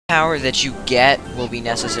power that you get will be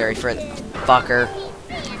necessary for the fucker.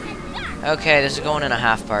 Okay, this is going in a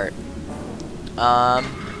half part.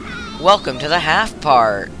 Welcome to the half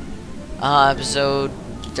part. Episode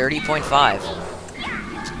 30.5.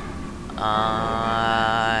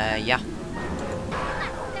 Yeah.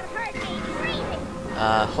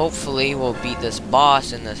 Hopefully we'll beat this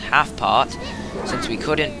boss in this half part, since we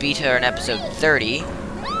couldn't beat her in episode 30.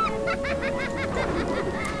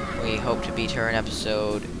 We hope to beat her in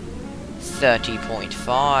episode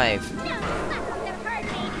 30.5.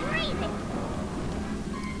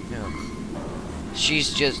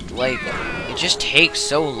 She's just, like, it just takes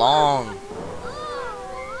so long.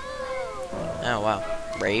 Oh, wow.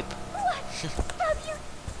 Rape. What have you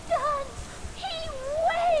done? He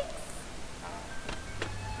waits!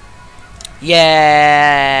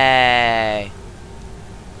 Yay!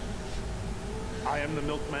 I am the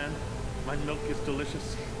milkman. My milk is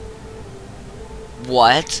delicious.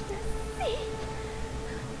 What? See?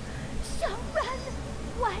 Shall run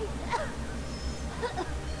white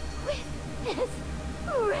with his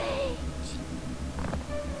rage.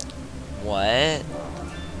 What?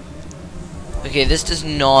 Okay, this does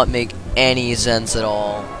not make any sense at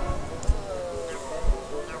all.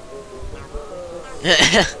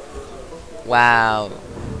 Wow.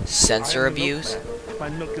 Censor abuse? My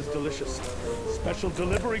milk is delicious. Special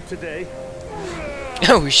delivery today.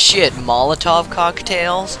 Oh shit, Molotov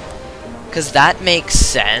cocktails? 'Cause that makes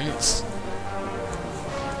sense.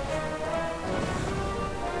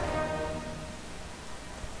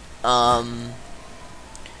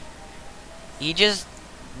 He just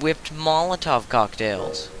whipped Molotov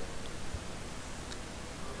cocktails.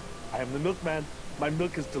 I am the milkman. My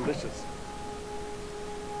milk is delicious.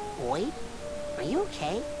 Boyd, are you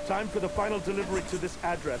okay? Time for the final delivery to this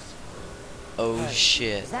address. Oh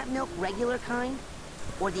shit. Is that milk regular kind?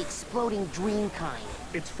 Or the exploding dream kind?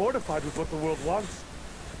 It's fortified with what the world wants.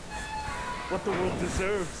 What the world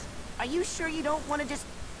deserves. Are you sure you don't want to just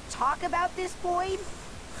talk about this, Boyd?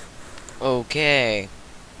 Okay.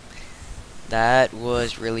 That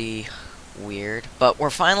was really weird. But we're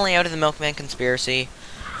finally out of the Milkman conspiracy.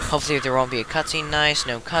 Hopefully there won't be a cutscene. Nice,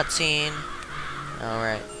 no cutscene.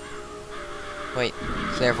 Alright. Wait,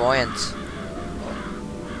 clairvoyance.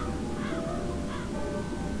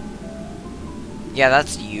 Yeah,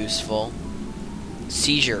 that's useful.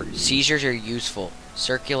 Seizure. Seizures are useful.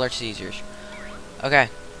 Circular seizures. Okay.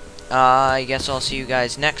 I guess I'll see you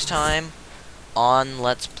guys next time on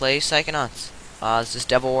Let's Play Psychonauts. This is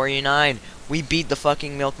Devil Warrior 9. We beat the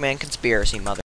fucking Milkman conspiracy, mother.